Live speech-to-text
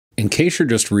In case you're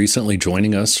just recently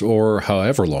joining us, or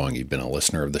however long you've been a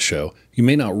listener of the show, you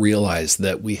may not realize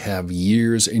that we have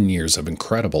years and years of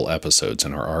incredible episodes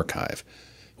in our archive.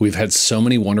 We've had so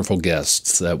many wonderful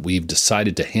guests that we've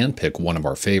decided to handpick one of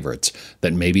our favorites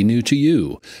that may be new to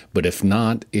you, but if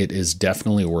not, it is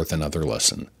definitely worth another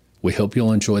listen. We hope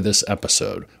you'll enjoy this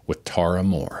episode with Tara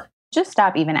Mohr. Just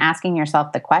stop even asking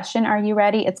yourself the question, are you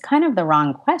ready? It's kind of the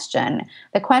wrong question.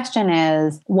 The question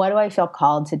is, what do I feel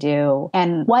called to do?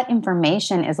 And what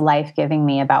information is life giving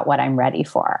me about what I'm ready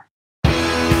for?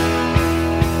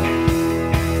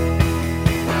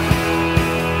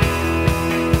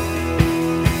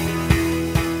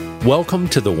 Welcome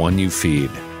to The One You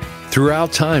Feed.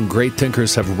 Throughout time, great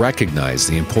thinkers have recognized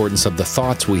the importance of the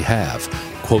thoughts we have.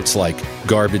 Quotes like,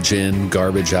 garbage in,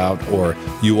 garbage out, or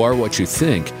you are what you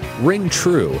think, ring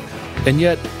true. And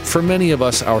yet, for many of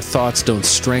us, our thoughts don't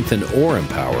strengthen or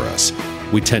empower us.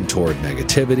 We tend toward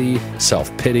negativity,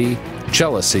 self-pity,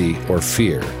 jealousy, or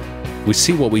fear. We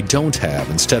see what we don't have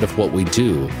instead of what we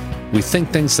do. We think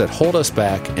things that hold us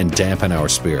back and dampen our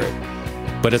spirit.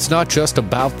 But it's not just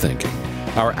about thinking.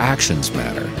 Our actions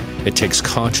matter. It takes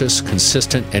conscious,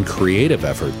 consistent, and creative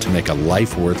effort to make a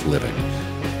life worth living.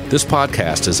 This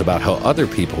podcast is about how other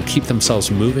people keep themselves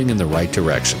moving in the right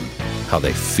direction, how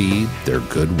they feed their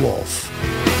good wolf.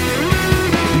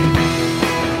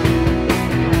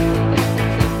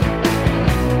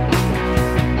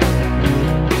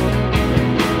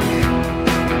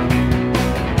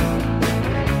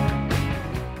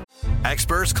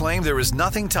 Experts claim there is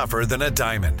nothing tougher than a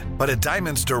diamond. But at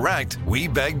Diamonds Direct, we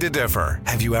beg to differ.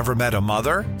 Have you ever met a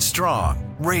mother?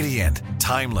 Strong, radiant,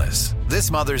 timeless.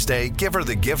 This Mother's Day, give her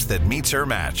the gift that meets her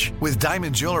match. With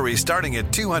diamond jewelry starting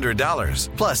at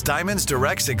 $200. Plus Diamonds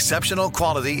Direct's exceptional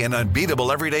quality and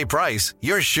unbeatable everyday price,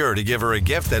 you're sure to give her a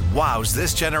gift that wows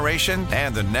this generation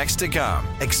and the next to come.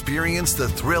 Experience the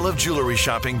thrill of jewelry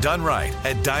shopping done right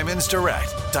at Diamonds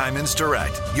Direct. Diamonds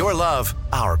Direct. Your love,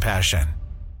 our passion.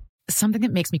 Something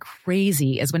that makes me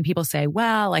crazy is when people say,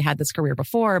 well, I had this career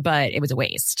before, but it was a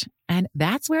waste. And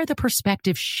that's where the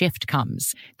perspective shift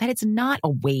comes, that it's not a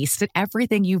waste, that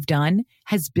everything you've done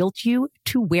has built you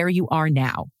to where you are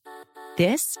now.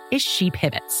 This is She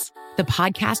Pivots, the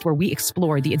podcast where we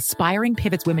explore the inspiring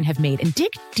pivots women have made and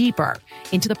dig deeper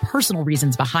into the personal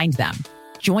reasons behind them.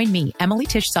 Join me, Emily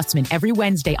Tish Sussman, every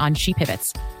Wednesday on She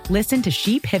Pivots. Listen to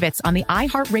She Pivots on the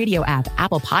iHeartRadio app,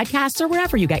 Apple Podcasts, or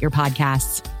wherever you get your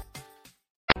podcasts.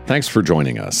 Thanks for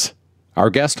joining us. Our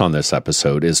guest on this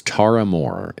episode is Tara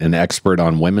Mohr, an expert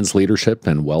on women's leadership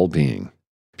and well-being.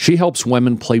 She helps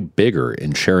women play bigger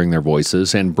in sharing their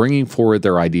voices and bringing forward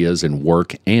their ideas in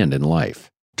work and in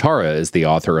life. Tara is the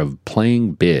author of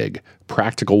Playing Big,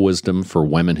 Practical Wisdom for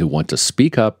Women Who Want to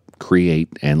Speak Up, Create,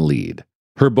 and Lead.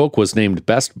 Her book was named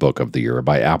Best Book of the Year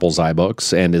by Apple's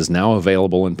iBooks and is now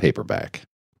available in paperback.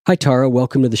 Hi, Tara.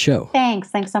 Welcome to the show. Thanks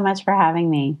so much for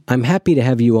having me. I'm happy to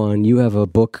have you on. You have a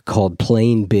book called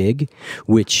Playing Big,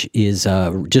 which is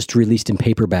just released in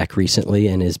paperback recently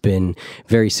and has been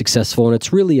very successful. And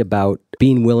it's really about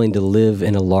being willing to live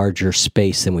in a larger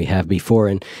space than we have before.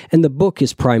 And the book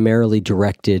is primarily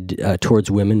directed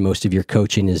towards women. Most of your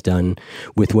coaching is done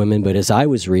with women. But as I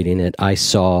was reading it, I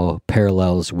saw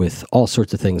parallels with all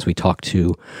sorts of things we talked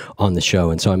to on the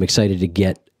show. And so I'm excited to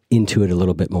get into it a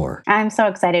little bit more. I'm so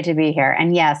excited to be here.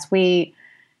 And yes, we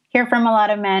hear from a lot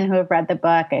of men who have read the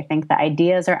book. I think the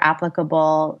ideas are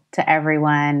applicable to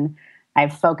everyone.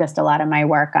 I've focused a lot of my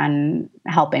work on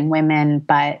helping women,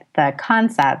 but the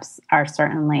concepts are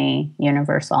certainly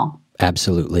universal.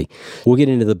 Absolutely. We'll get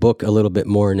into the book a little bit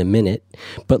more in a minute,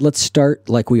 but let's start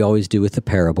like we always do with the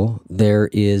parable. There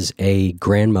is a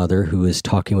grandmother who is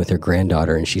talking with her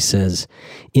granddaughter, and she says,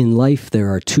 in life,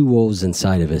 there are two wolves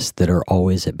inside of us that are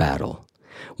always at battle.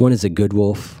 One is a good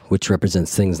wolf, which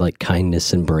represents things like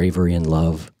kindness and bravery and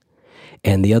love.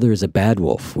 And the other is a bad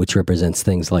wolf, which represents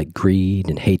things like greed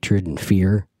and hatred and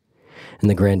fear. And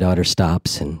the granddaughter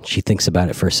stops and she thinks about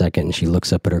it for a second and she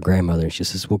looks up at her grandmother and she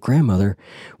says, well, grandmother,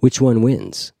 which one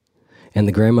wins? And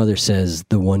the grandmother says,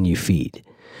 the one you feed.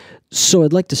 So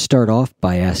I'd like to start off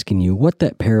by asking you what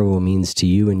that parable means to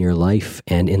you in your life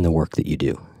and in the work that you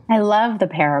do. I love the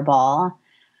parable.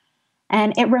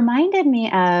 And it reminded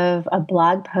me of a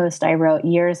blog post I wrote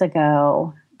years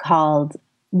ago called,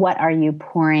 What Are You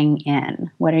Pouring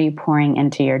In? What are you pouring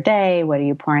into your day? What are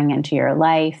you pouring into your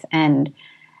life? And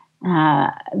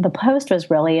the post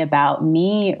was really about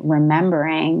me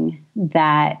remembering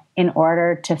that in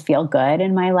order to feel good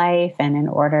in my life and in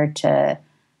order to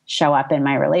show up in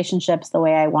my relationships the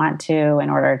way I want to,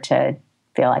 in order to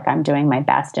feel like I'm doing my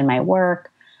best in my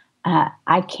work,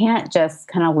 I can't just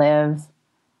kind of live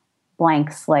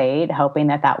blank slate, hoping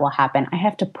that that will happen. I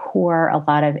have to pour a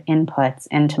lot of inputs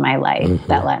into my life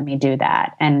that let me do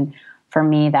that. And for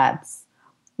me, that's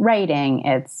writing,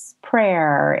 it's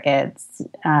prayer, it's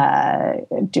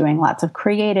doing lots of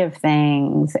creative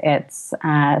things, it's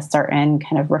certain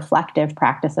kind of reflective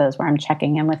practices where I'm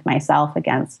checking in with myself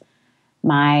against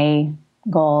my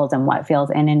goals and what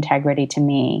feels in integrity to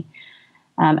me.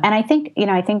 And I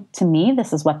think to me,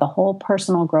 this is what the whole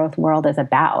personal growth world is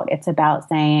about. It's about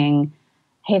saying,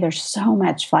 hey, there's so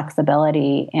much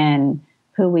flexibility in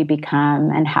who we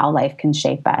become and how life can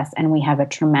shape us. And we have a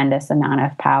tremendous amount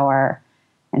of power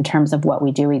in terms of what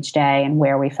we do each day and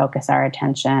where we focus our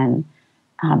attention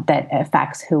that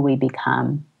affects who we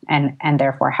become and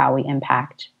therefore how we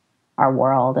impact our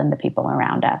world and the people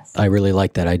around us. I really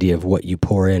like that idea of what you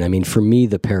pour in. I mean, for me,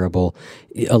 the parable,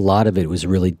 a lot of it was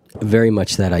really very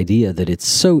much that idea that it's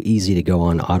so easy to go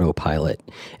on autopilot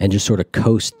and just sort of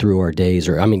coast through our days.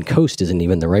 Or, I mean, coast isn't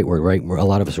even the right word, right? A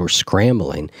lot of us were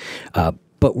scrambling,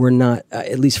 but we're not,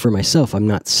 at least for myself, I'm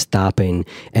not stopping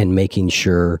and making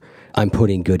sure I'm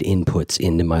putting good inputs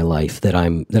into my life, that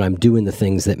I'm doing the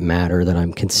things that matter, that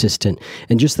I'm consistent,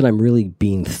 and just that I'm really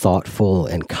being thoughtful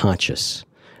and conscious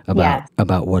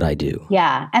about what I do.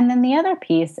 Yeah. And then the other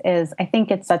piece is, I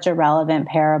think it's such a relevant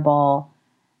parable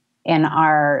in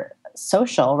our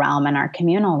social realm and our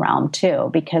communal realm too,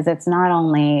 because it's not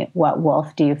only what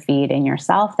wolf do you feed in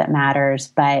yourself that matters,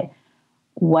 but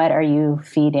what are you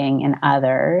feeding in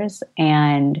others?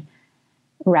 And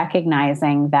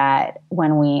recognizing that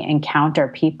when we encounter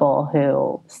people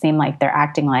who seem like they're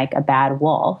acting like a bad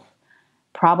wolf,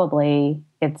 probably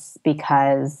it's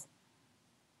because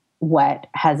what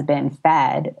has been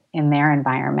fed in their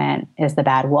environment is the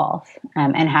bad wolf,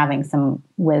 and having some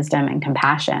wisdom and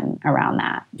compassion around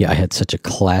that. Yeah, I had such a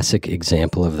classic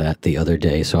example of that the other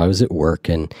day. So I was at work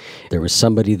and there was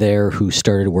somebody there who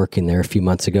started working there a few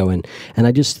months ago, and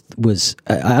I just was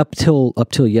up till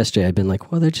yesterday I'd been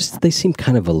like, well, they seem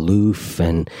kind of aloof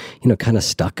and kind of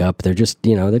stuck up. They just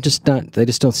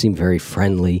don't seem very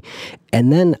friendly.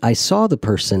 And then I saw the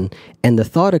person, and the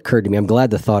thought occurred to me. I'm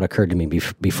glad the thought occurred to me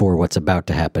before what's about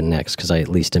to happen next, because I at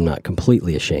least am not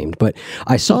completely ashamed. But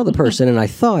I saw the person, and I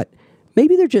thought,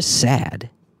 maybe they're just sad.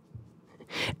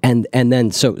 And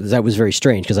then, so that was very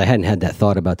strange, because I hadn't had that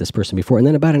thought about this person before. And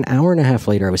then about an hour and a half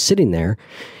later, I was sitting there,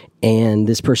 and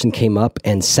this person came up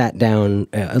and sat down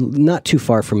not too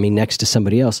far from me next to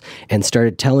somebody else and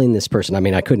started telling this person, I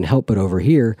mean, I couldn't help but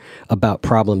overhear about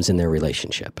problems in their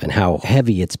relationship and how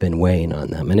heavy it's been weighing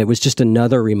on them. And it was just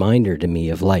another reminder to me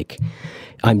of like,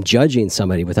 I'm judging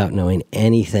somebody without knowing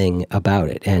anything about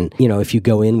it. And, if you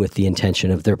go in with the intention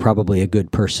of they're probably a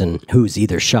good person who's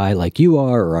either shy like you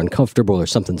are or uncomfortable or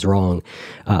something's wrong,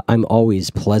 I'm always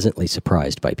pleasantly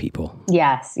surprised by people.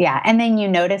 Yes. Yeah. And then you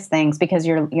notice things because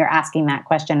you're asking that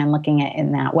question and looking at it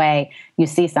in that way. You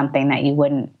see something that you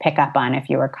wouldn't pick up on if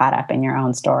you were caught up in your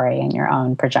own story and your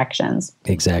own projections.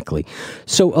 Exactly.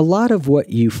 So a lot of what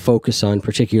you focus on,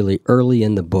 particularly early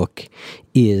in the book,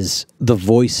 is the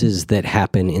voices that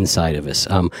happen inside of us.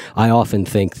 I often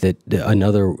think that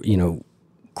another,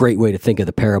 great way to think of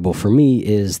the parable for me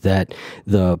is that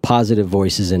the positive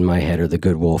voices in my head are the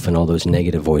good wolf, and all those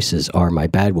negative voices are my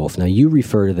bad wolf. Now, you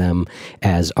refer to them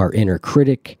as our inner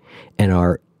critic and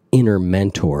our inner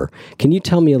mentor. Can you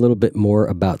tell me a little bit more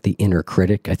about the inner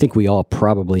critic? I think we all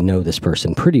probably know this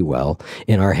person pretty well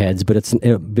in our heads, but it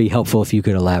would be helpful if you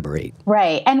could elaborate.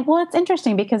 Right. And well, it's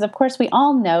interesting because, of course, we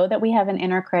all know that we have an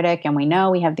inner critic and we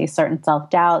know we have these certain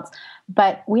self-doubts,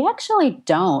 but we actually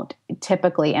don't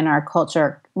typically in our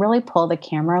culture really pull the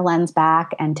camera lens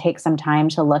back and take some time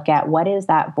to look at what is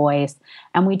that voice.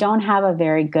 And we don't have a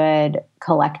very good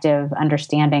collective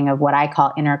understanding of what I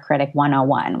call inner critic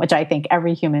 101, which I think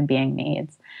every human being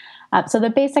needs. So the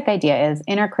basic idea is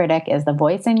inner critic is the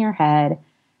voice in your head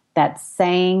that's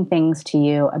saying things to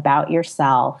you about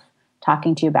yourself,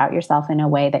 talking to you about yourself in a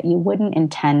way that you wouldn't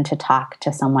intend to talk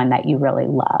to someone that you really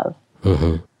love.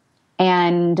 Mm-hmm.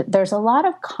 And there's a lot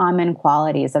of common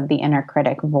qualities of the inner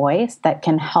critic voice that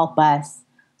can help us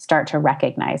start to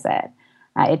recognize it.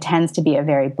 It tends to be a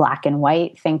very black and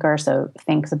white thinker, so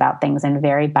thinks about things in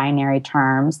very binary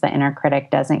terms. The inner critic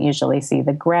doesn't usually see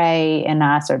the gray in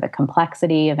us or the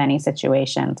complexity of any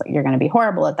situation. So you're going to be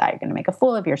horrible at that. You're going to make a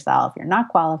fool of yourself. You're not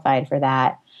qualified for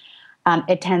that.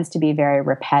 It tends to be very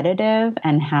repetitive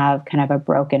and have kind of a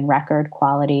broken record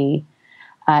quality.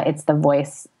 It's the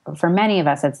voice, for many of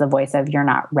us, it's the voice of you're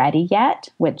not ready yet,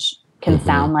 which can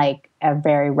sound like a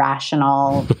very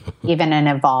rational, even an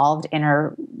evolved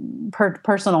inner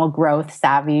personal growth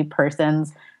savvy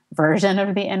person's version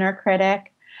of the inner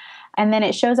critic. And then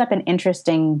it shows up in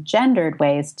interesting gendered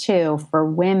ways too. For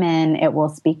women, it will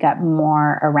speak up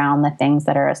more around the things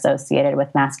that are associated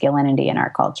with masculinity in our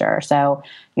culture. So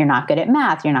you're not good at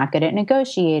math, you're not good at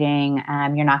negotiating,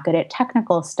 you're not good at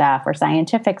technical stuff or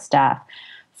scientific stuff.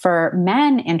 For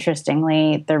men,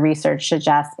 interestingly, the research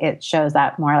suggests it shows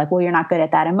up more like, well, you're not good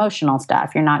at that emotional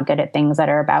stuff. You're not good at things that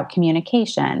are about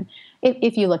communication,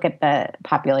 if you look at the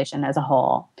population as a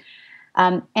whole.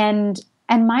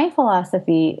 And my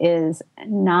philosophy is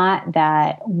not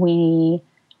that we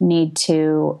need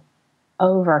to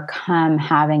overcome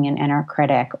having an inner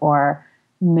critic or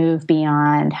move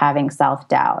beyond having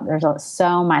self-doubt. There's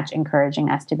so much encouraging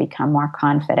us to become more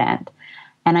confident.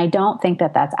 And I don't think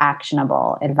that that's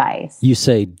actionable advice. You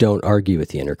say don't argue with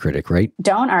the inner critic, right?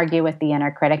 Don't argue with the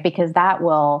inner critic, because that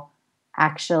will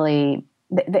actually,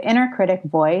 the inner critic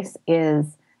voice is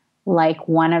like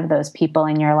one of those people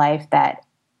in your life that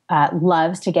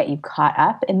loves to get you caught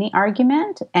up in the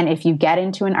argument. And if you get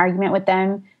into an argument with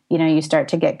them, you start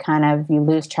to get you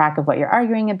lose track of what you're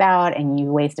arguing about, and you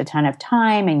waste a ton of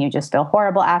time and you just feel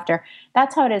horrible after.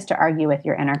 That's how it is to argue with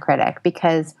your inner critic,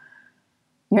 because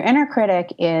your inner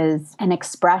critic is an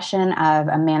expression of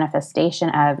a manifestation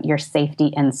of your safety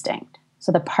instinct.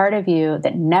 So the part of you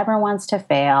that never wants to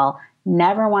fail,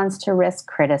 never wants to risk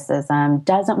criticism,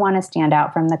 doesn't want to stand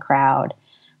out from the crowd,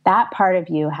 that part of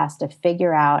you has to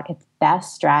figure out its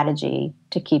best strategy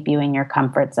to keep you in your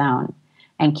comfort zone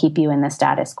and keep you in the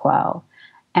status quo.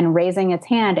 And raising its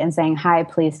hand and saying, hi,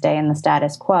 please stay in the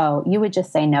status quo, you would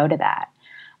just say no to that.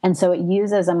 And so it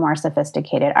uses a more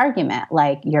sophisticated argument,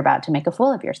 like you're about to make a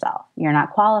fool of yourself. You're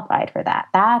not qualified for that.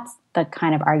 That's the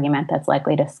kind of argument that's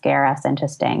likely to scare us into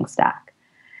staying stuck.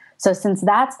 So since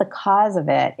that's the cause of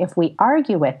it, if we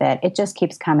argue with it, it just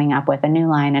keeps coming up with a new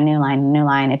line, a new line, a new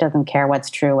line. It doesn't care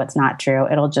what's true, what's not true.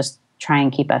 It'll just try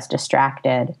and keep us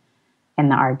distracted in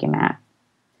the argument.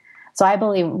 So I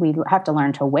believe we have to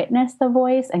learn to witness the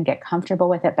voice and get comfortable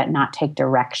with it, but not take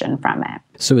direction from it.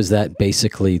 So is that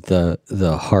basically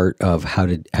the heart of how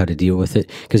to deal with it?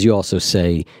 Because you also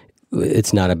say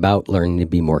it's not about learning to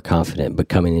be more confident, but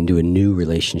coming into a new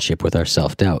relationship with our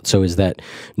self-doubt. So is that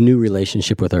new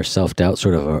relationship with our self-doubt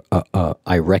sort of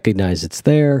I recognize it's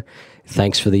there,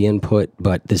 thanks for the input,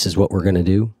 but this is what we're going to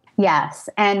do? Yes.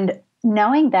 And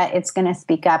knowing that it's going to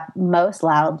speak up most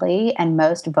loudly and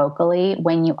most vocally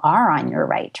when you are on your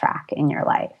right track in your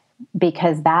life,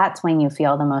 because that's when you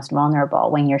feel the most vulnerable,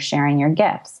 when you're sharing your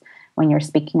gifts, when you're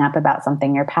speaking up about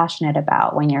something you're passionate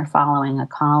about, when you're following a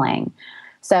calling.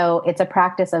 So it's a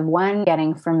practice of, one,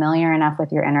 getting familiar enough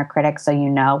with your inner critic so you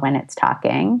know when it's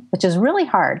talking, which is really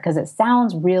hard because it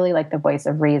sounds really like the voice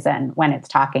of reason when it's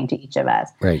talking to each of us.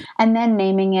 Right. And then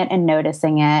naming it and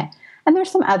noticing it. And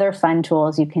there's some other fun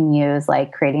tools you can use,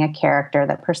 like creating a character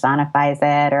that personifies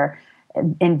it or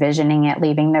envisioning it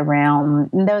leaving the room.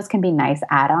 And those can be nice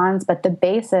add-ons, but the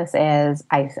basis is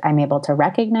I'm able to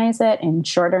recognize it in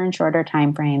shorter and shorter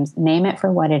time frames, name it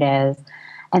for what it is,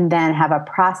 and then have a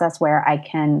process where I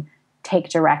can take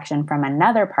direction from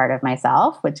another part of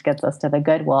myself, which gets us to the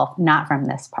good wolf, not from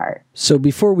this part. So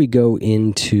before we go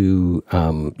into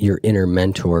your inner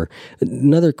mentor,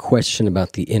 another question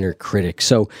about the inner critic.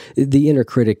 So the inner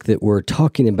critic that we're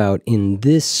talking about in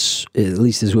this, at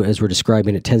least as we're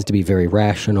describing it, tends to be very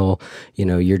rational.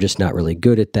 You're just not really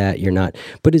good at that. You're not.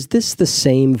 But is this the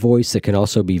same voice that can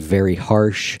also be very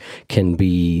harsh, can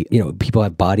be, people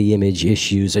have body image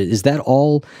issues? Is that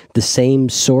all the same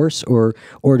source, or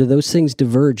do those things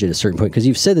diverge at a certain point? Because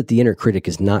you've said that the inner critic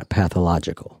is not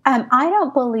pathological. I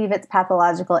don't believe it's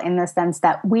pathological in the sense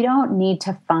that we don't need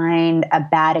to find a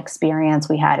bad experience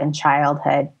we had in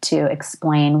childhood to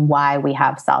explain why we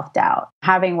have self-doubt.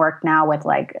 Having worked now with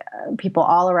people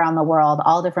all around the world,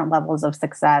 all different levels of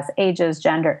success, ages,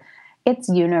 gender, it's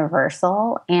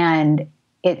universal, and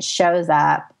it shows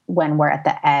up when we're at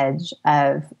the edge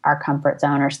of our comfort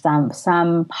zone or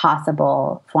some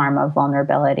possible form of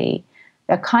vulnerability.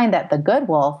 The kind that the good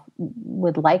wolf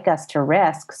would like us to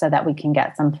risk so that we can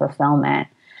get some fulfillment.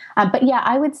 But yeah,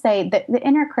 I would say that the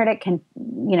inner critic can,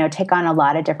 take on a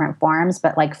lot of different forms.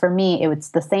 But for me, it's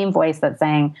the same voice that's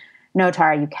saying, no,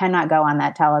 Tara, you cannot go on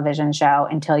that television show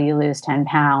until you lose 10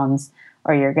 pounds,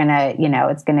 or you're going to,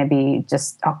 it's going to be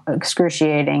just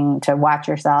excruciating to watch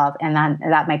yourself. And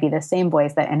that might be the same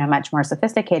voice that in a much more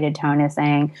sophisticated tone is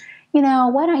saying,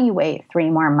 why don't you wait 3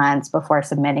 more months before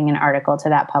submitting an article to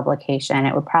that publication?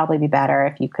 It would probably be better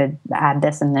if you could add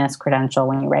this and this credential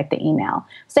when you write the email.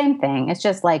 Same thing. It's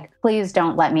just please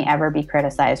don't let me ever be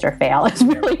criticized or fail is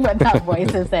really what that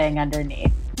voice is saying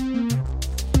underneath.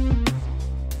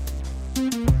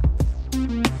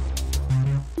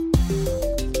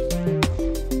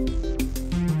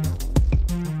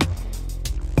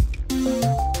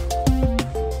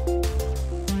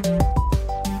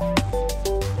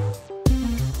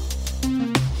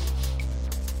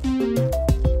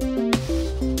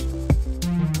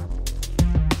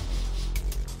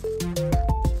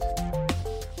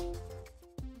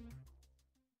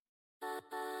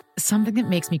 Something that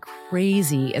makes me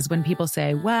crazy is when people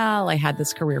say, well, I had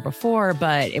this career before,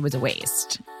 but it was a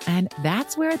waste. And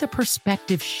that's where the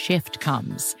perspective shift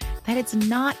comes, that it's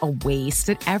not a waste,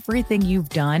 that everything you've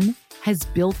done has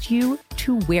built you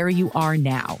to where you are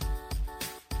now.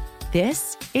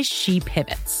 This is She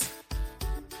Pivots,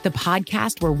 the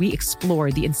podcast where we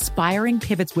explore the inspiring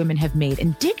pivots women have made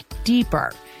and dig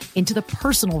deeper into the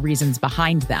personal reasons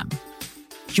behind them.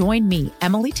 Join me,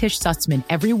 Emily Tish Sussman,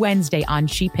 every Wednesday on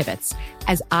She Pivots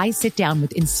as I sit down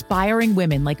with inspiring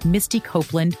women like Misty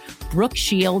Copeland, Brooke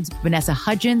Shields, Vanessa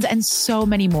Hudgens, and so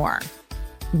many more.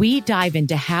 We dive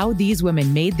into how these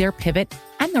women made their pivot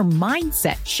and their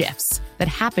mindset shifts that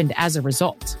happened as a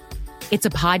result. It's a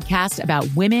podcast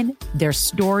about women, their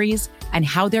stories, and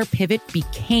how their pivot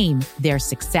became their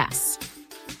success.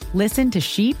 Listen to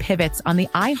She Pivots on the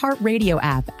iHeartRadio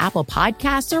app, Apple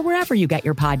Podcasts, or wherever you get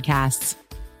your podcasts.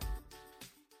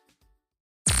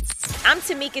 I'm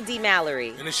Tamika D. Mallory.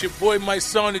 And it's your boy, my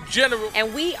son, the General.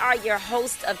 And we are your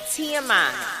hosts of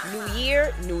TMI. New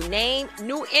year, new name,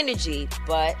 new energy,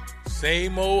 but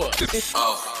same old us.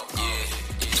 Oh,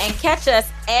 yeah. And catch us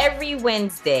every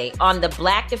Wednesday on the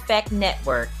Black Effect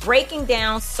Network, breaking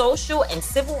down social and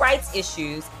civil rights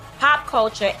issues, pop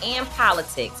culture, and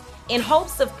politics in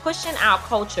hopes of pushing our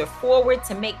culture forward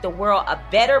to make the world a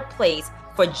better place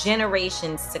for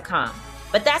generations to come.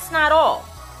 But that's not all.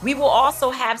 We will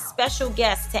also have special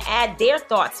guests to add their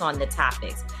thoughts on the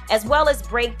topics, as well as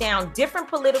break down different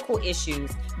political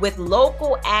issues with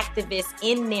local activists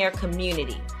in their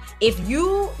community. If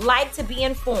you like to be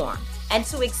informed and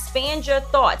to expand your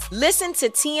thoughts, listen to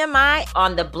TMI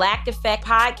on the Black Effect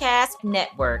Podcast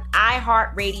Network,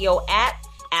 iHeartRadio app,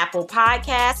 Apple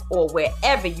Podcasts, or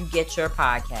wherever you get your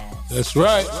podcasts. That's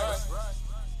right.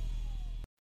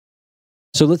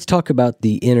 So let's talk about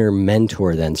the inner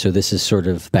mentor then. So this is sort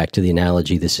of back to the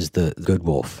analogy. This is the good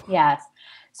wolf. Yes.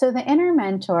 So the inner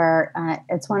mentor,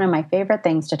 it's one of my favorite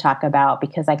things to talk about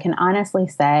because I can honestly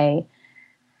say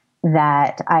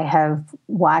that I have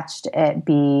watched it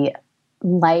be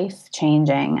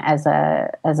life-changing as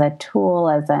a tool,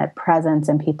 as a presence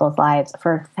in people's lives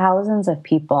for thousands of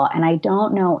people. And I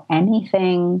don't know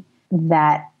anything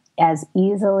that as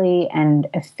easily and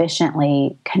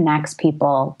efficiently connects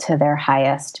people to their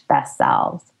highest, best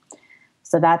selves.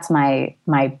 So that's my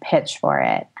pitch for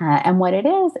it. And what it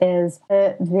is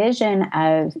the vision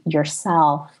of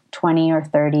yourself 20 or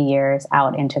 30 years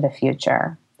out into the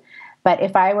future. But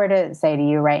if I were to say to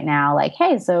you right now, like,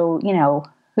 hey, so,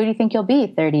 who do you think you'll be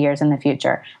 30 years in the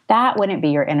future? That wouldn't be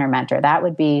your inner mentor. That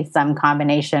would be some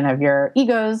combination of your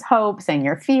ego's hopes and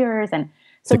your fears. And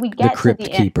so we get the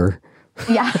crypt keeper.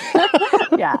 Yeah.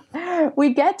 Yeah.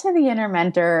 We get to the inner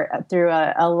mentor through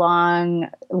a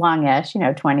longish,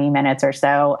 20 minutes or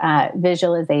so,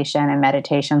 visualization and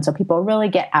meditation. So people really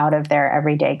get out of their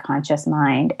everyday conscious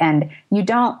mind. And you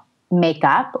don't make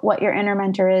up what your inner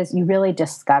mentor is. You really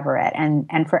discover it.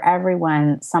 And for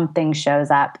everyone, something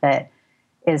shows up that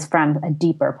is from a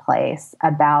deeper place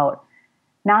about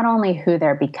not only who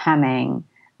they're becoming,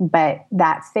 but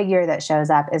that figure that shows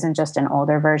up isn't just an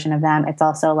older version of them. It's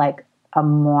also like a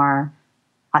more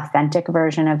authentic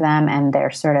version of them and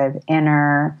their sort of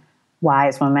inner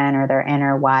wise woman or their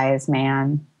inner wise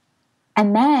man.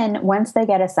 And then once they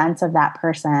get a sense of that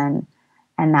person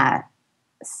and that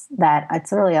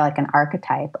it's really like an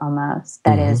archetype almost,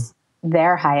 that is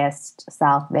their highest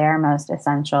self, their most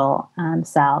essential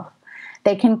self,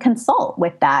 they can consult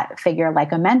with that figure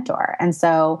like a mentor. And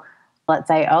so let's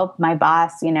say, oh, my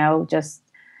boss, just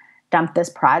dumped this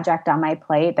project on my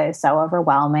plate that is so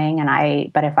overwhelming.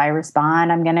 But if I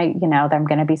respond, I'm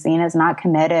going to be seen as not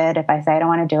committed. If I say I don't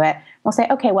want to do it, we'll say,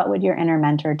 okay, what would your inner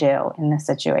mentor do in this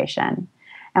situation?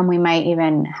 And we might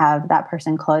even have that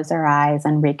person close their eyes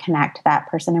and reconnect to that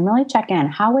person and really check in.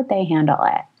 How would they handle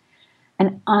it?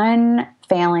 And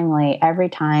unfailingly, every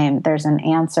time there's an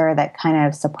answer that kind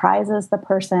of surprises the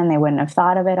person, they wouldn't have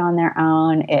thought of it on their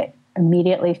own. It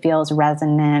immediately feels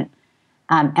resonant.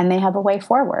 And they have a way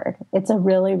forward. It's a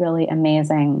really, really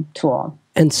amazing tool.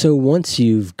 And so once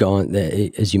you've gone,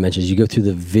 as you mentioned, you go through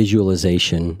the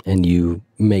visualization and you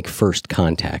make first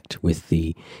contact with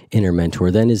the inner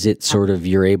mentor, then is it sort of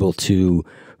you're able to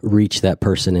reach that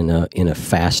person in a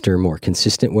faster, more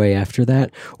consistent way after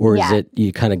that? Or is it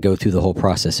you kind of go through the whole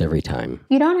process every time?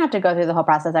 You don't have to go through the whole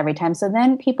process every time. So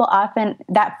then people often,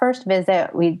 that first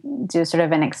visit, we do sort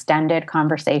of an extended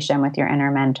conversation with your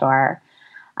inner mentor.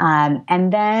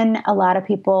 And then a lot of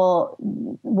people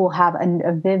will have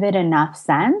a vivid enough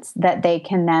sense that they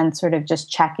can then sort of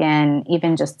just check in,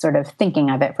 even just sort of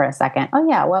thinking of it for a second. Oh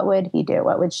yeah, what would he do?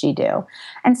 What would she do?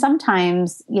 And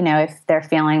sometimes, if they're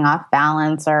feeling off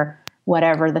balance or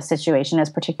whatever the situation is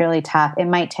particularly tough, it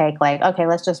might take like, okay,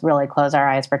 let's just really close our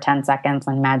eyes for 10 seconds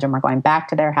and imagine we're going back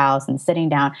to their house and sitting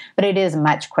down. But it is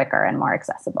much quicker and more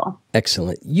accessible.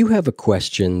 Excellent. You have a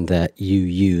question that you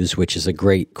use, which is a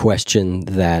great question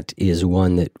that is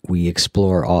one that we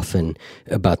explore often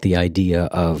about the idea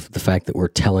of the fact that we're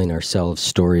telling ourselves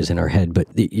stories in our head. But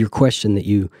your question that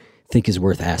you think is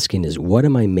worth asking is, what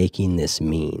am I making this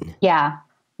mean? Yeah.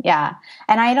 Yeah.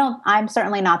 And I'm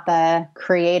certainly not the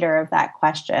creator of that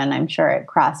question. I'm sure it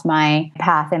crossed my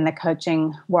path in the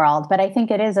coaching world, but I think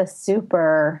it is a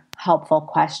super helpful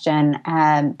question.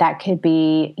 That could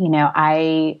be,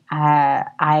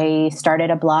 I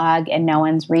started a blog and no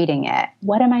one's reading it.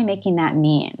 What am I making that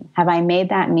mean? Have I made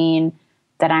that mean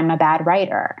that I'm a bad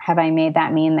writer? Have I made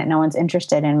that mean that no one's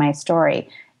interested in my story?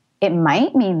 It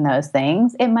might mean those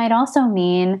things. It might also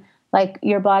mean like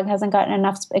your blog hasn't gotten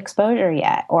enough exposure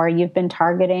yet, or you've been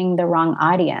targeting the wrong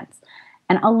audience.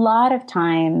 And a lot of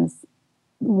times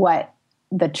what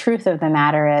the truth of the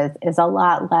matter is a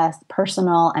lot less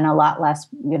personal and a lot less,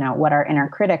 what our inner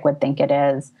critic would think it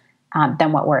is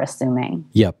than what we're assuming.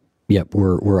 Yep.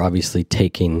 We're obviously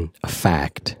taking a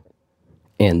fact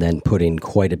and then putting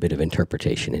quite a bit of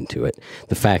interpretation into it.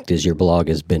 The fact is your blog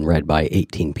has been read by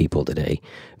 18 people today.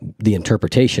 The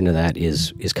interpretation of that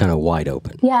is kind of wide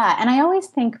open. Yeah, and I always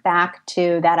think back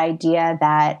to that idea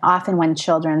that often when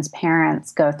children's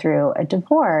parents go through a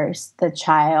divorce, the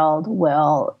child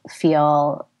will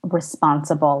feel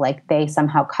responsible, like they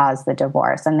somehow caused the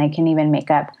divorce, and they can even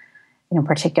make up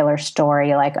particular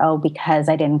story like, oh, because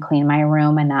I didn't clean my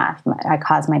room enough, I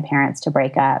caused my parents to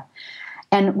break up.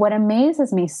 And what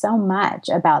amazes me so much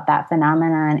about that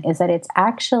phenomenon is that it's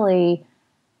actually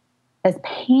as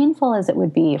painful as it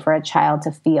would be for a child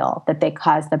to feel that they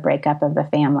caused the breakup of the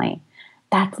family.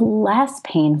 That's less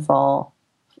painful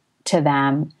to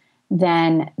them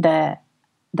than the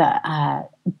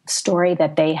story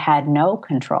that they had no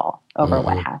control over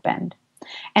what happened.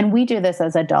 And we do this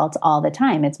as adults all the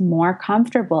time. It's more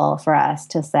comfortable for us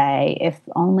to say, if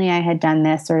only I had done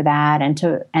this or that, and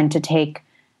to take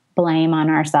blame on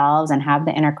ourselves and have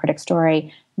the inner critic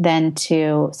story than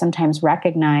to sometimes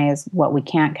recognize what we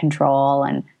can't control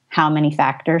and how many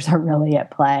factors are really at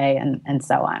play and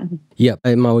so on. Yeah,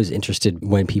 I'm always interested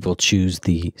when people choose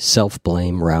the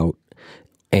self-blame route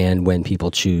and when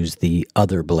people choose the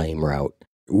other blame route.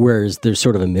 Whereas there's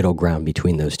sort of a middle ground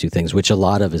between those two things, which a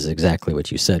lot of is exactly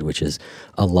what you said, which is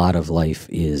a lot of life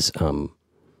is,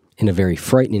 in a very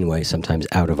frightening way, sometimes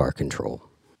out of our control.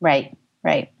 Right.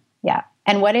 Yeah.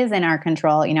 And what is in our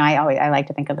control, I like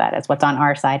to think of that as what's on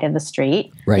our side of the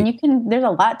street. Right. And there's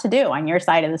a lot to do on your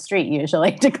side of the street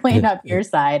usually to clean up your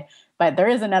side, but there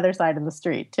is another side of the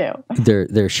street too.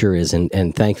 There sure is.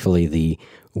 And thankfully the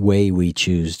way we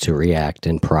choose to react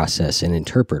and process and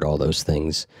interpret all those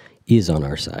things is on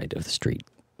our side of the street.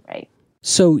 Right.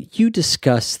 So you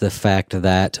discuss the fact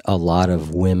that a lot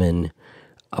of women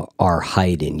are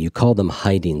hiding. You call them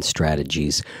hiding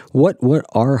strategies. What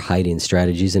are hiding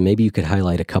strategies? And maybe you could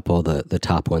highlight a couple of the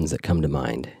top ones that come to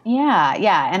mind.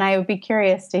 Yeah. And I would be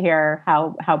curious to hear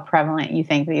how prevalent you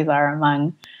think these are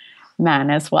among men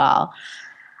as well.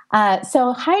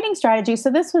 So hiding strategies.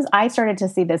 So I started to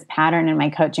see this pattern in my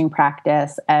coaching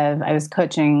practice I was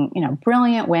coaching,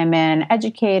 brilliant women,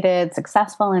 educated,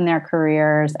 successful in their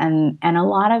careers. And a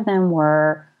lot of them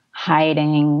were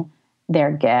hiding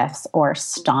their gifts or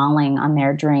stalling on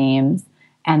their dreams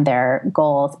and their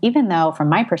goals, even though from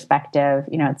my perspective,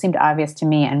 it seemed obvious to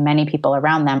me and many people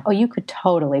around them, oh, you could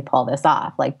totally pull this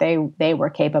off. Like they were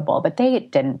capable, but they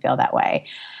didn't feel that way.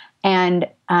 And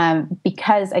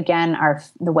because, again,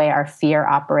 the way our fear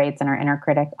operates and our inner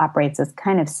critic operates is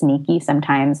kind of sneaky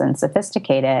sometimes and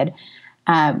sophisticated,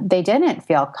 they didn't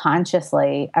feel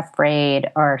consciously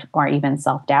afraid or even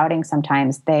self-doubting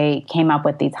sometimes. They came up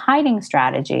with these hiding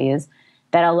strategies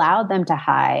that allowed them to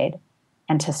hide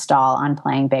and to stall on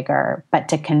playing bigger, but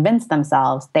to convince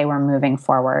themselves they were moving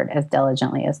forward as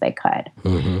diligently as they could.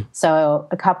 Mm-hmm. So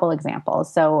a couple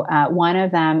examples. So one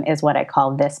of them is what I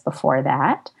call this before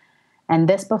that. And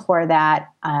this before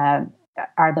that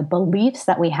are the beliefs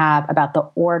that we have about the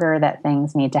order that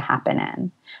things need to happen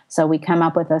in. So we come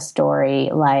up with a story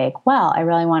like, well, I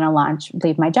really want to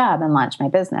leave my job and launch my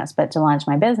business. But to launch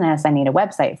my business, I need a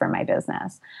website for my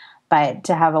business. But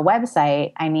to have a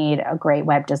website, I need a great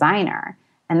web designer.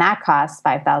 And that costs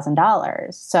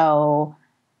 $5,000. So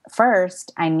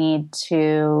first, I need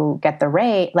to get the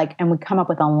rate, and we come up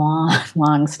with a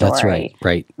long story. That's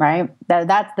right. Right?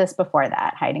 That's this before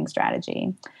that, hiding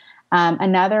strategy.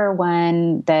 Another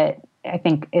one that I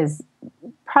think is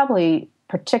probably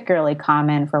particularly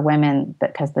common for women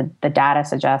because the data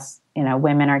suggests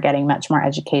women are getting much more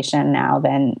education now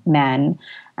than men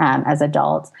as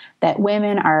adults, that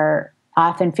women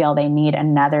often feel they need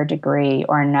another degree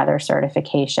or another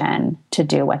certification to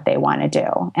do what they want to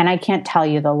do. And I can't tell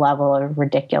you the level of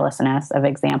ridiculousness of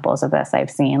examples of this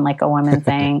I've seen, like a woman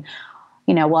saying,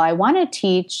 well, I want to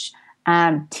teach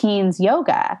teens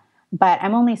yoga, but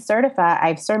I'm only certified.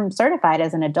 I'm certified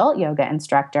as an adult yoga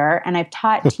instructor, and I've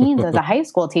taught teens as a high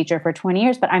school teacher for 20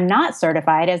 years, but I'm not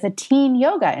certified as a teen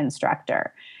yoga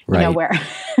instructor. Right. Where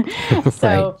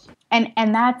so, right.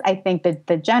 and that's, I think,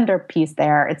 the gender piece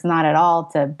there. It's not at all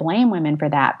to blame women for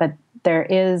that, but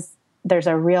there's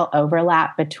a real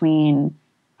overlap between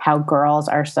how girls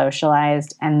are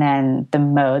socialized and then the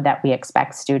mode that we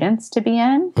expect students to be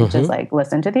in, which is like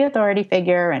listen to the authority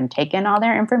figure and take in all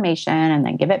their information and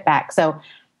then give it back. So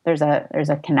there's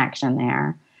a connection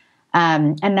there.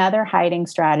 Another hiding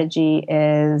strategy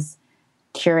is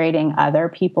curating other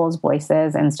people's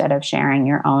voices instead of sharing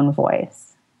your own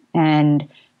voice. And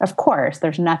of course,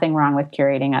 there's nothing wrong with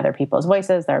curating other people's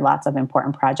voices. There are lots of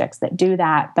important projects that do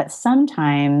that, but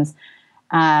sometimes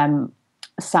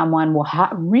someone will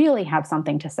really have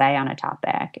something to say on a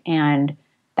topic, and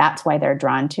that's why they're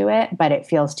drawn to it, but it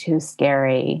feels too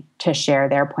scary to share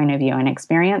their point of view and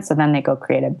experience. So then they go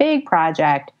create a big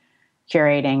project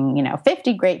curating,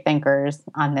 50 great thinkers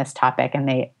on this topic, and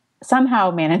they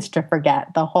somehow manage to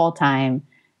forget the whole time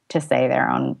to say their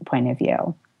own point of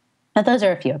view. But those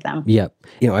are a few of them. Yep.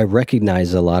 I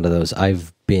recognize a lot of those.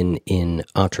 I've been in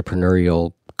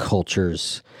entrepreneurial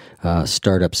cultures,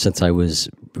 startups since I was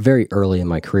very early in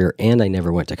my career, and I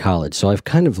never went to college. So I've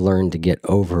kind of learned to get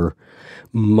over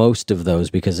most of those,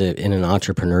 because in an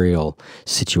entrepreneurial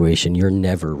situation, you're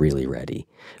never really ready.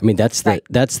 I mean, that's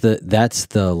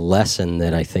the lesson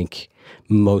that I think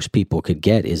most people could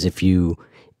get, is if you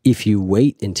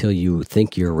wait until you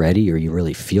think you're ready or you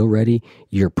really feel ready,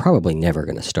 you're probably never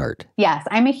going to start. Yes,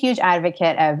 I'm a huge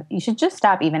advocate of you should just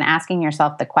stop even asking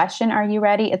yourself the question, are you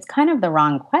ready? It's kind of the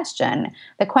wrong question.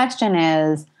 The question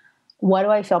is, what do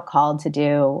I feel called to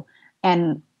do?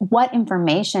 And what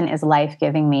information is life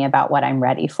giving me about what I'm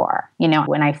ready for?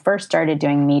 When I first started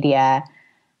doing media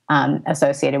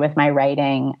associated with my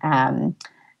writing,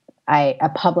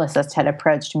 a publicist had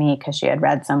approached me because she had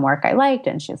read some work I liked,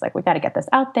 and she was like, we got to get this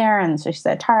out there. And so she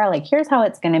said, Tara, here's how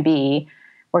it's going to be.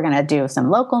 We're going to do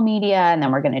some local media, and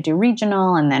then we're going to do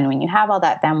regional. And then when you have all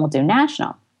that, then we'll do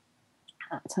national.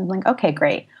 So I'm like, okay,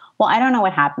 great. Well, I don't know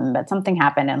what happened, but something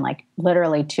happened. And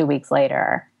literally 2 weeks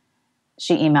later,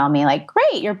 she emailed me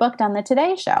great, you're booked on the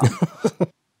Today Show.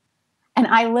 And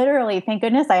I literally, thank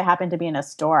goodness I happened to be in a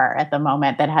store at the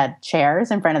moment that had chairs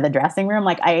in front of the dressing room.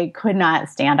 I could not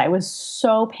stand. I was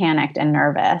so panicked and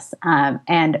nervous,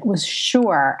 and was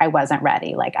sure I wasn't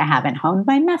ready. I haven't honed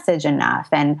my message enough,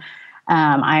 and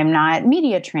I'm not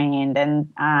media trained, and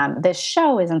this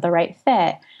show isn't the right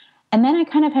fit. And then I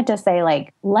kind of had to say,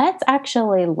 let's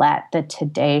actually let the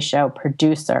Today Show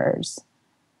producers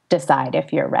decide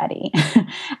if you're ready.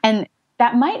 And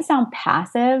that might sound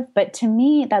passive, but to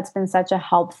me, that's been such a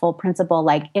helpful principle.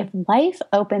 If life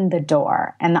opened the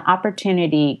door and the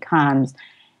opportunity comes,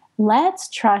 let's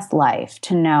trust life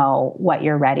to know what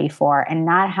you're ready for and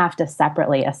not have to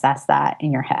separately assess that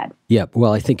in your head. Yeah,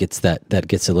 well, I think it's that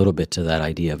gets a little bit to that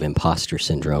idea of imposter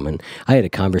syndrome. And I had a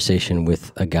conversation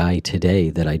with a guy today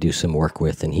that I do some work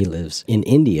with, and he lives in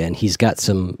India, and he's got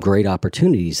some great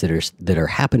opportunities that are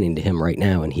happening to him right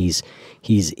now. And he's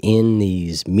in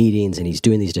these meetings and he's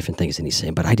doing these different things, and he's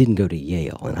saying, but I didn't go to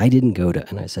Yale, and I didn't go to,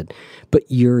 and I said, but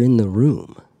you're in the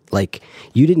room.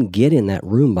 You didn't get in that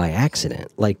room by accident.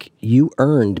 You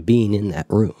earned being in that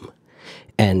room.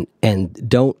 And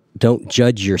don't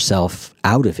judge yourself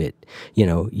out of it.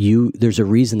 There's a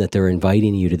reason that they're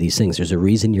inviting you to these things. There's a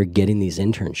reason you're getting these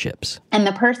internships. And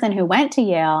the person who went to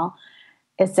Yale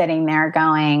is sitting there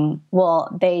going,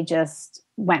 well, they just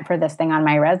went for this thing on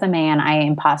my resume and I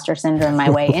imposter syndrome my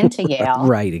way into Yale.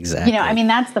 Right, exactly.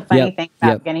 That's the funny thing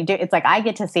about getting to do. It's I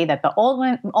get to see that the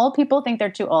old people think they're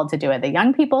too old to do it. The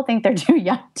young people think they're too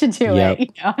young to do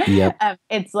it.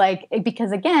 It's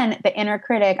because again, the inner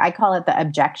critic, I call it the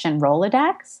objection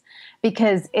Rolodex,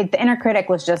 because the inner critic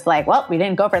was just well, we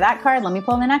didn't go for that card. Let me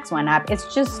pull the next one up.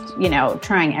 It's just,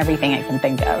 trying everything it can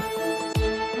think of.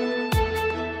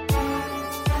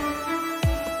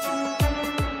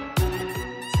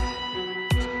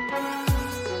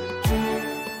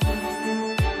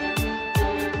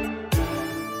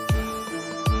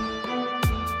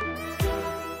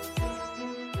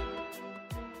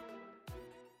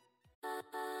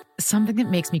 Something that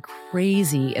makes me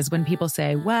crazy is when people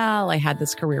say, well, I had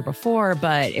this career before,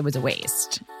 but it was a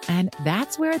waste. And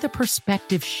that's where the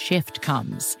perspective shift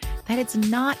comes. that it's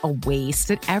not a waste,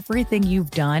 that everything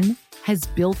you've done has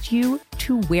built you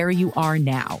to where you are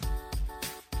now.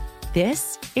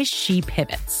 This is She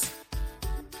Pivots,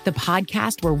 the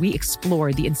podcast where we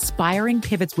explore the inspiring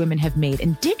pivots women have made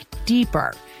and dig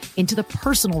deeper into the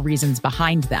personal reasons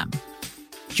behind them.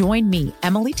 Join me,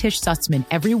 Emily Tish Sussman,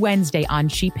 every Wednesday on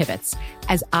She Pivots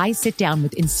as I sit down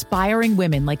with inspiring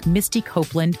women like Misty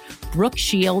Copeland, Brooke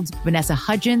Shields, Vanessa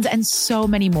Hudgens, and so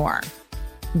many more.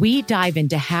 We dive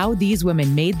into how these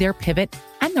women made their pivot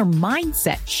and their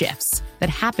mindset shifts that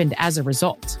happened as a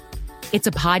result. It's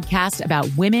a podcast about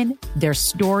women, their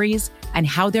stories, and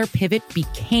how their pivot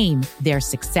became their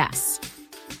success.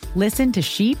 Listen to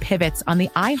She Pivots on the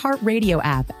iHeartRadio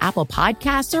app, Apple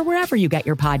Podcasts, or wherever you get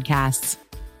your podcasts.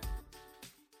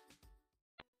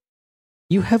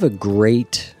 You have a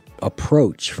great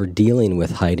approach for dealing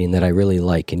with hiding that I really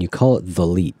like, and you call it the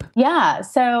leap. Yeah.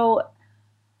 So,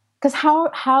 because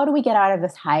how do we get out of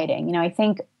this hiding? You know, I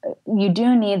think you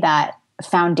do need that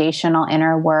foundational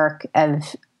inner work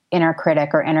of inner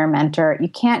critic or inner mentor. You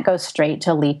can't go straight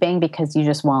to leaping because you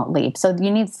just won't leap. So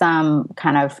you need some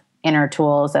kind of inner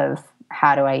tools of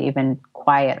how do I even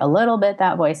quiet a little bit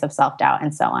that voice of self-doubt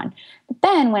and so on. But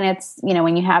then when it's, you know,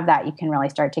 when you have that, you can really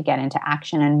start to get into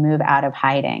action and move out of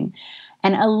hiding.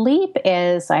 And a leap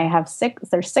is,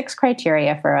 there's 6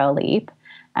 criteria for a leap.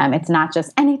 It's not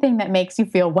just anything that makes you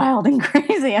feel wild and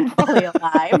crazy and fully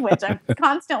alive, which I'm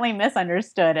constantly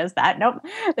misunderstood as that. Nope.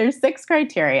 There's 6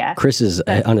 criteria. Chris is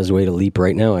on his way to leap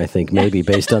right now, I think, maybe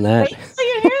based on that. Wait till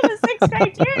you hear the 6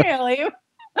 criteria, leap.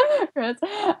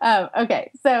 Okay,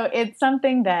 so it's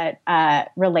something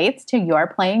that relates to your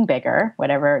playing bigger,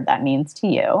 whatever that means to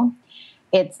you.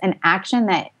 It's an action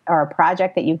or a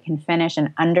project that you can finish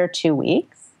in under 2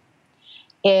 weeks.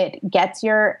 It gets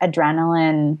your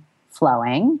adrenaline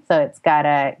flowing, so it's got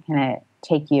to kind of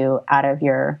take you out of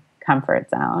your comfort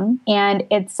zone. And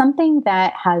it's something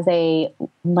that has a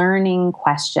learning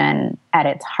question at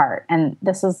its heart. And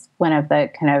this is one of the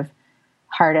kind of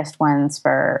hardest ones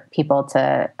for people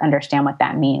to understand what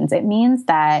that means. It means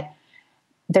that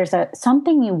there's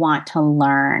something you want to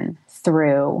learn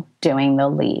through doing the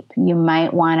leap. You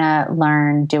might want to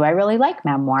learn, do I really like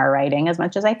memoir writing as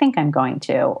much as I think I'm going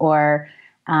to? Or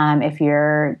if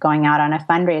you're going out on a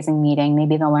fundraising meeting,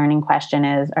 maybe the learning question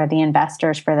is, are the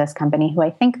investors for this company who I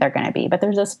think they're going to be? But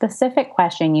there's a specific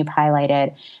question you've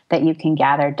highlighted that you can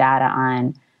gather data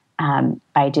on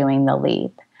by doing the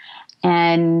leap.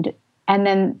 And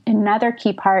then another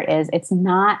key part is it's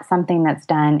not something that's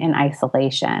done in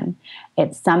isolation.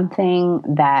 It's something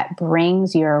that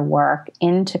brings your work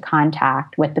into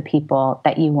contact with the people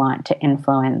that you want to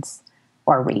influence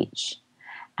or reach.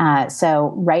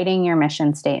 So writing your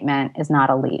mission statement is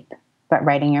not a leap, but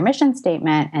writing your mission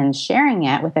statement and sharing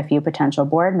it with a few potential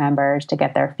board members to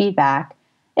get their feedback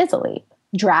is a leap.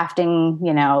 Drafting,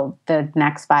 the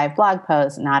next 5 blog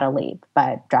posts, not a leap,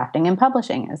 but drafting and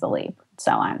publishing is a leap,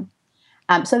 so on.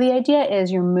 So the idea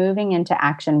is you're moving into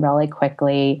action really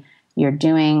quickly. You're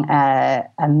doing a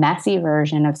messy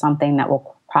version of something that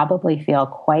will probably feel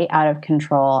quite out of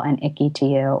control and icky to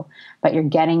you, but you're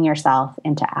getting yourself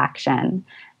into action.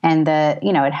 And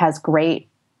it has great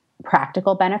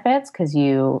practical benefits because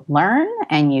you learn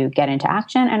and you get into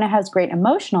action, and it has great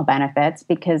emotional benefits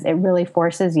because it really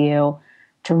forces you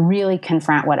to really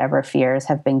confront whatever fears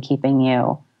have been keeping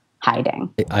you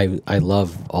hiding. I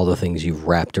love all the things you've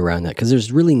wrapped around that, because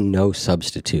there's really no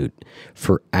substitute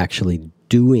for actually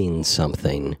doing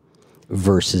something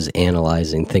versus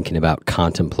analyzing, thinking about,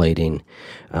 contemplating,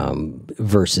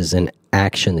 versus an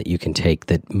action that you can take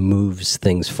that moves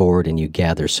things forward and you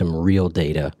gather some real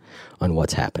data on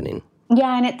what's happening.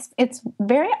 Yeah, and it's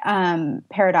very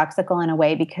paradoxical in a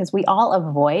way because we all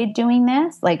avoid doing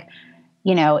this. Like,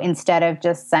 instead of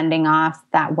just sending off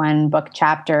that one book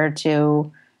chapter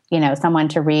to someone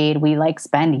to read, we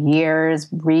spend years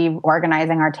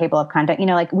reorganizing our table of content.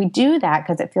 We do that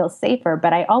because it feels safer.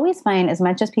 But I always find as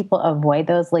much as people avoid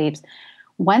those leaps,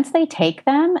 once they take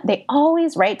them, they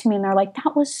always write to me and they're like,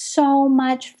 that was so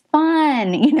much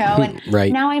fun, and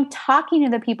right. Now I'm talking to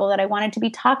the people that I wanted to be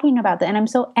talking about, and I'm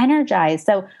so energized.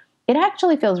 So it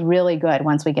actually feels really good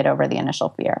once we get over the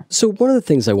initial fear. So one of the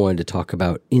things I wanted to talk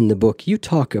about in the book, you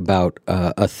talk about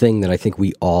a thing that I think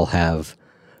we all have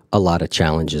a lot of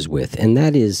challenges with, and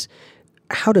that is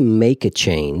how to make a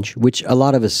change, which a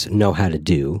lot of us know how to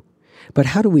do, but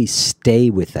how do we stay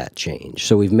with that change?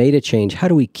 So we've made a change. How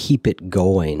do we keep it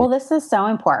going? Well, this is so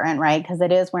important, right? Because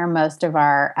it is where most of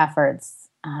our efforts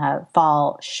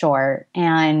fall short.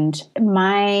 And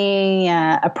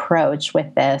my approach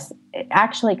with this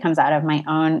actually comes out of my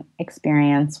own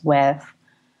experience with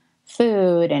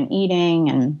food and eating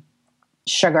and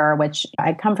sugar, which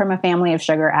I come from a family of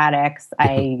sugar addicts.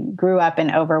 I grew up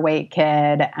an overweight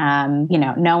kid.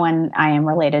 No one I am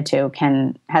related to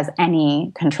has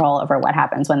any control over what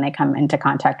happens when they come into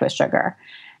contact with sugar.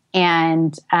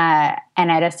 And at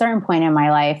a certain point in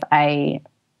my life, I,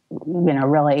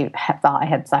 really thought I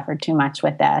had suffered too much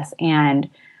with this, and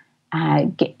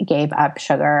gave up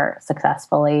sugar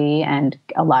successfully and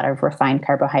a lot of refined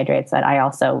carbohydrates that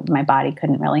my body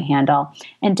couldn't really handle,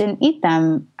 and didn't eat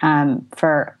them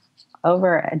for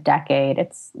over a decade.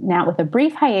 It's now with a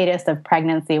brief hiatus of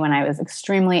pregnancy when I was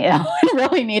extremely ill and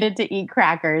really needed to eat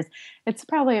crackers. It's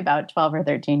probably about 12 or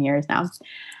 13 years now.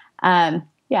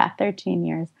 13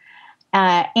 years.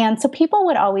 And so people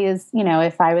would always,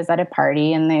 if I was at a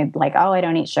party and they'd like, oh, I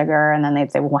don't eat sugar. And then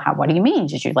they'd say, well, what do you mean?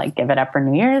 Did you give it up for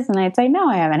New Year's? And I'd say, no,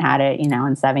 I haven't had it,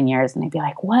 in 7 years. And they'd be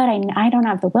like, what? I don't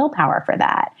have the willpower for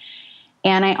that.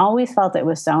 And I always felt it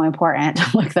was so important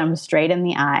to look them straight in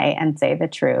the eye and say the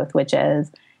truth, which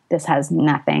is this has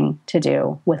nothing to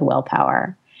do with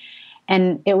willpower.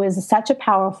 And it was such a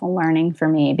powerful learning for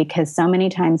me because so many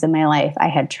times in my life, I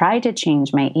had tried to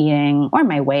change my eating or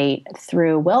my weight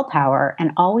through willpower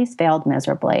and always failed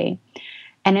miserably.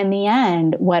 And in the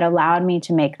end, what allowed me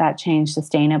to make that change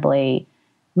sustainably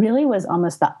really was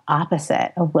almost the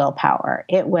opposite of willpower.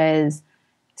 It was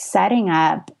setting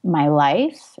up my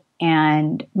life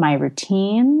and my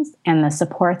routines and the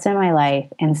supports in my life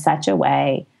in such a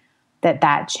way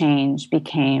that change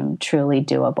became truly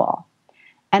doable.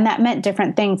 And that meant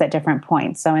different things at different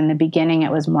points. So in the beginning,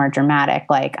 it was more dramatic.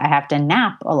 Like I have to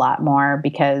nap a lot more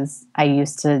because I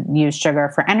used to use sugar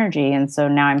for energy. And so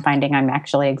now I'm finding I'm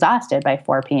actually exhausted by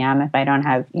 4 p.m. if I don't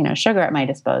have, sugar at my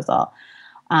disposal.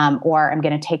 Or I'm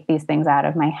going to take these things out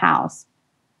of my house.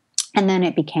 And then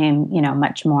it became,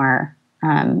 much more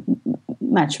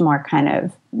kind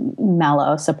of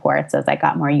mellow supports as I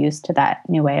got more used to that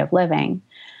new way of living.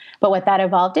 But what that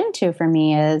evolved into for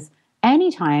me is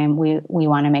anytime we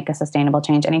want to make a sustainable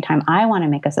change, anytime I want to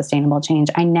make a sustainable change,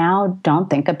 I now don't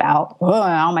think about,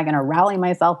 how am I going to rally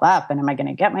myself up and am I going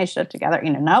to get my shit together?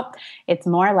 Nope. It's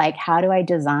more like, how do I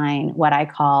design what I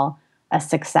call a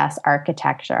success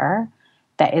architecture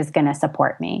that is going to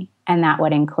support me? And that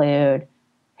would include,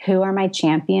 who are my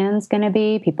champions going to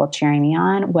be? People cheering me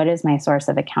on. What is my source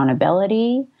of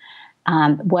accountability?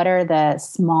 What are the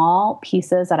small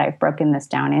pieces that I've broken this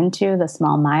down into, the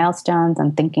small milestones?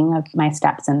 I'm thinking of my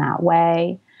steps in that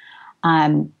way.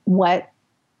 What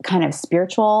kind of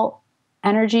spiritual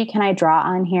energy can I draw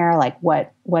on here? Like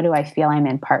what do I feel I'm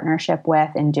in partnership with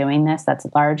in doing this that's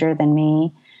larger than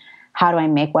me? How do I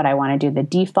make what I want to do the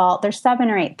default? There's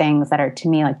 7 or 8 things that are to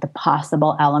me like the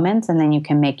possible elements, and then you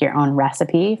can make your own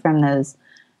recipe from those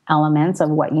elements of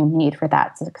what you need for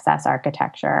that success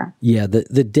architecture. Yeah,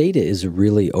 the data is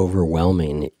really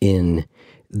overwhelming in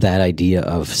that idea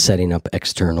of setting up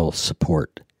external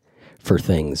support for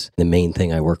things. The main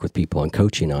thing I work with people on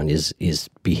coaching on is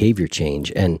behavior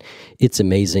change. And it's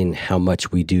amazing how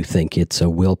much we do think it's a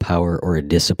willpower or a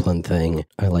discipline thing.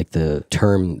 I like the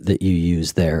term that you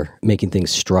use there, making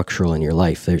things structural in your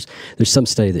life. There's some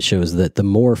study that shows that the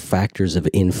more factors of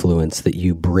influence that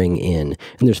you bring in,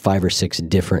 and there's 5 or 6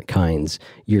 different kinds,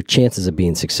 your chances of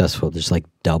being successful just like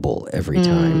double every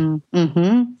time.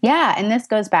 Mm-hmm. Yeah. And this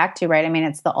goes back to, right, I mean,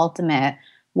 it's the ultimate,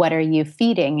 what are you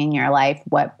feeding in your life?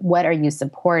 What are you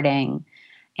supporting?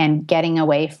 And getting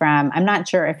away from, I'm not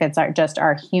sure if it's just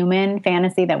our human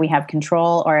fantasy that we have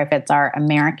control, or if it's our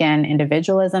American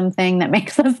individualism thing that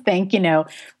makes us think,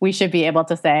 we should be able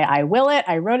to say, I will it.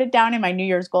 I wrote it down in my New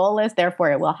Year's goal list,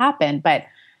 therefore it will happen. But,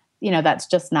 that's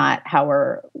just not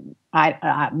how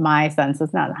my sense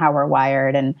is not how we're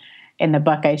wired. And in the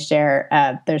book I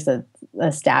share, there's a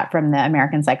stat from the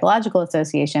American Psychological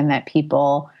Association that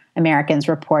Americans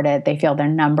reported they feel their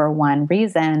number one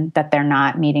reason that they're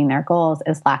not meeting their goals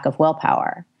is lack of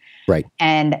willpower. Right.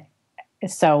 And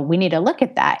so we need to look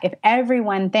at that. If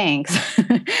everyone thinks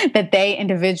that they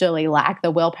individually lack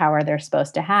the willpower they're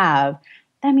supposed to have,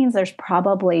 that means there's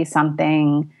probably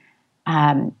something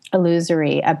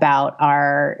illusory about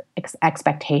our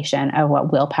expectation of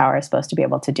what willpower is supposed to be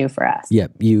able to do for us. Yeah,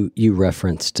 you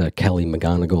referenced Kelly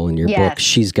McGonigal in your book.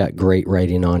 She's got great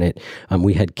writing on it.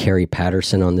 We had Carrie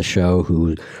Patterson on the show,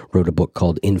 who wrote a book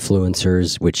called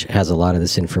Influencers, which has a lot of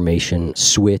this information.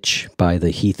 Switch by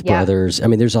the Heath brothers. I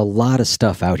mean, there's a lot of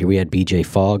stuff out here. We had BJ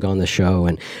Fogg on the show,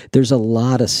 and there's a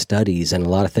lot of studies and a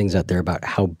lot of things out there about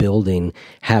how building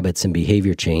habits and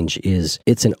behavior change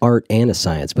it's an art and a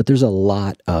science, but there's a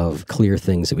lot of clear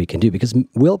things that we can do, because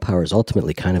willpower is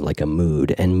ultimately kind of like a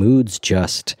mood, and moods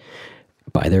just,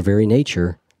 by their very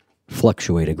nature,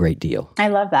 fluctuate a great deal. I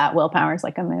love that. Willpower is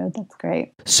like a mood. That's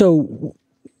great. So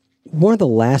One of the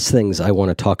last things I want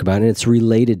to talk about, and it's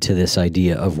related to this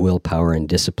idea of willpower and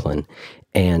discipline,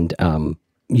 and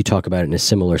you talk about it in a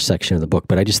similar section of the book,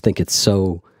 but I just think it's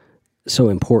so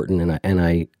important, and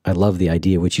I love the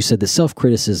idea, which you said that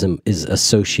self-criticism is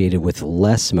associated with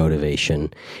less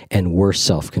motivation and worse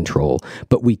self-control,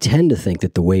 but we tend to think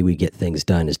that the way we get things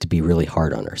done is to be really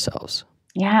hard on ourselves.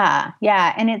 Yeah.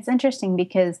 And it's interesting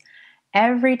because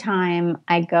every time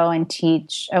I go and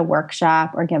teach a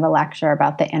workshop or give a lecture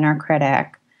about the inner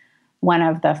critic, one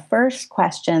of the first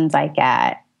questions I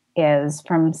get is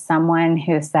from someone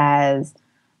who says,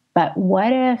 but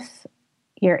what if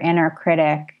your inner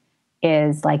critic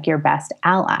is like your best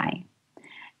ally?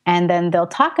 And then they'll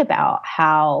talk about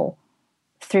how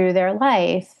through their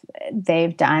life,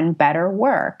 they've done better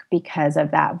work because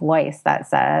of that voice that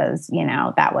says,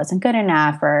 that wasn't good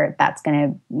enough, or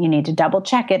you need to double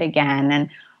check it again,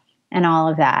 and all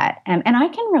of that. And I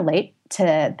can relate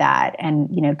to that. And,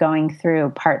 going through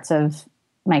parts of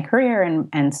my career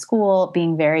and school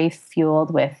being very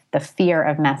fueled with the fear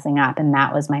of messing up. And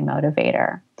that was my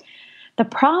motivator. The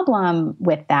problem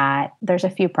with that, there's a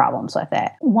few problems with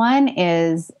it. One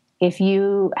is if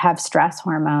you have stress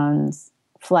hormones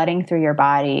flooding through your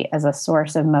body as a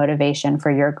source of motivation for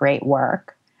your great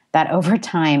work, that over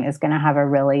time is going to have a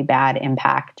really bad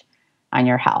impact on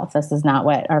your health. This is not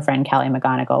what our friend Kelly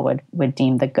McGonigal would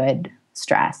deem the good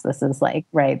stress. This is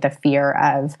the fear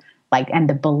of and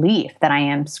the belief that I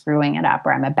am screwing it up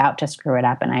or I'm about to screw it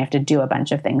up and I have to do a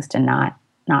bunch of things to not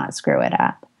screw it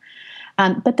up.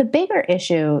 But the bigger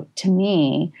issue to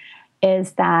me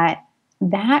is that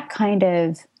kind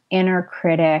of inner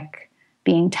critic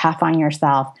being tough on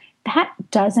yourself, that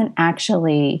doesn't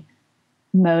actually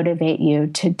motivate you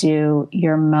to do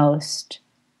your most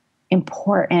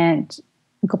important,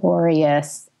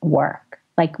 glorious work.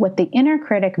 Like what the inner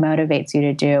critic motivates you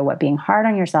to do, what being hard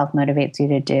on yourself motivates you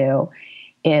to do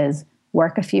is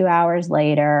work a few hours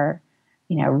later,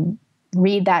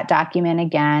 read that document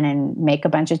again and make a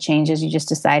bunch of changes you just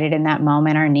decided in that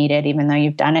moment are needed, even though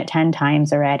you've done it 10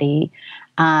 times already.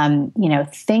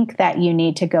 Think that you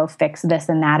need to go fix this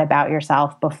and that about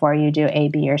yourself before you do A,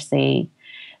 B, or C.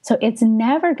 So it's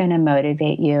never going to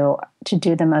motivate you to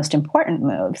do the most important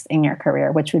moves in your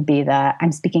career, which would be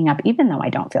I'm speaking up even though I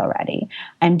don't feel ready.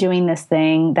 I'm doing this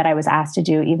thing that I was asked to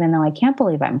do even though I can't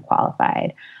believe I'm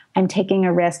qualified. I'm taking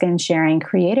a risk and sharing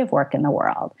creative work in the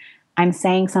world. I'm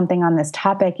saying something on this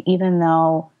topic even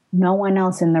though no one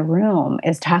else in the room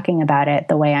is talking about it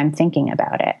the way I'm thinking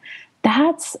about it.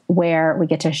 That's where we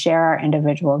get to share our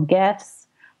individual gifts.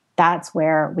 That's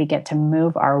where we get to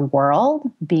move our world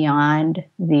beyond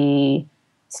the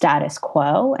status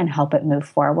quo and help it move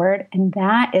forward. And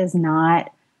that is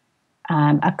not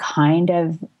a kind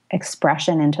of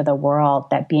expression into the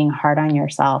world that being hard on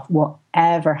yourself will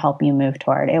ever help you move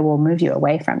toward. It will move you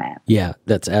away from it. Yeah,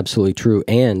 that's absolutely true.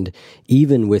 And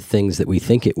even with things that we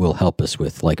think it will help us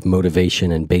with, like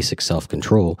motivation and basic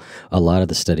self-control, a lot of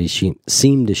the studies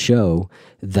seem to show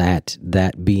that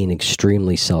being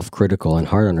extremely self-critical and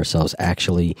hard on ourselves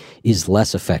actually is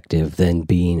less effective than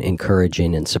being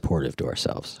encouraging and supportive to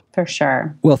ourselves. For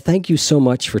sure. Well, thank you so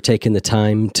much for taking the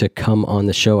time to come on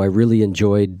the show. I really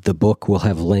enjoyed the book. We'll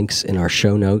have links in our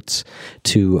show notes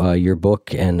to your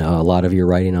book and a lot of your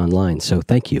writing online. So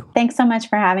thank you. Thanks so much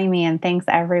for having me, and thanks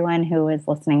everyone who is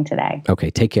listening today. Okay,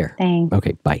 take care. Thanks.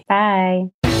 Okay, bye. Bye.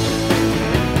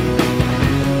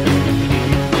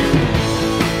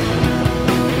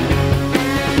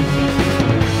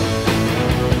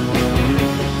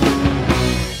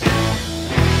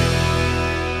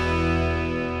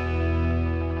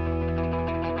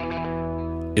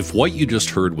 If what you just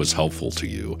heard was helpful to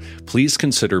you, please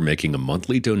consider making a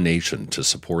monthly donation to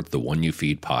support the One You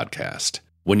Feed podcast.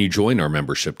 When you join our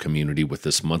membership community with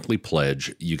this monthly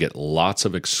pledge, you get lots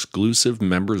of exclusive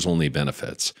members-only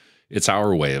benefits. It's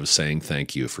our way of saying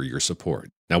thank you for your support.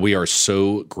 Now, we are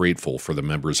so grateful for the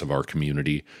members of our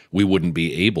community. We wouldn't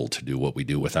be able to do what we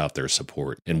do without their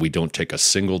support, and we don't take a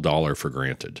single dollar for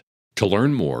granted. To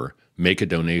learn more, make a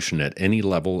donation at any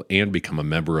level, and become a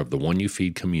member of the One You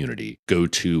Feed community, go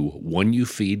to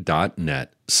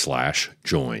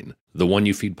oneyoufeed.net/join. The One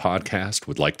You Feed podcast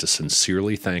would like to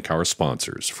sincerely thank our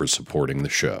sponsors for supporting the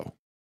show.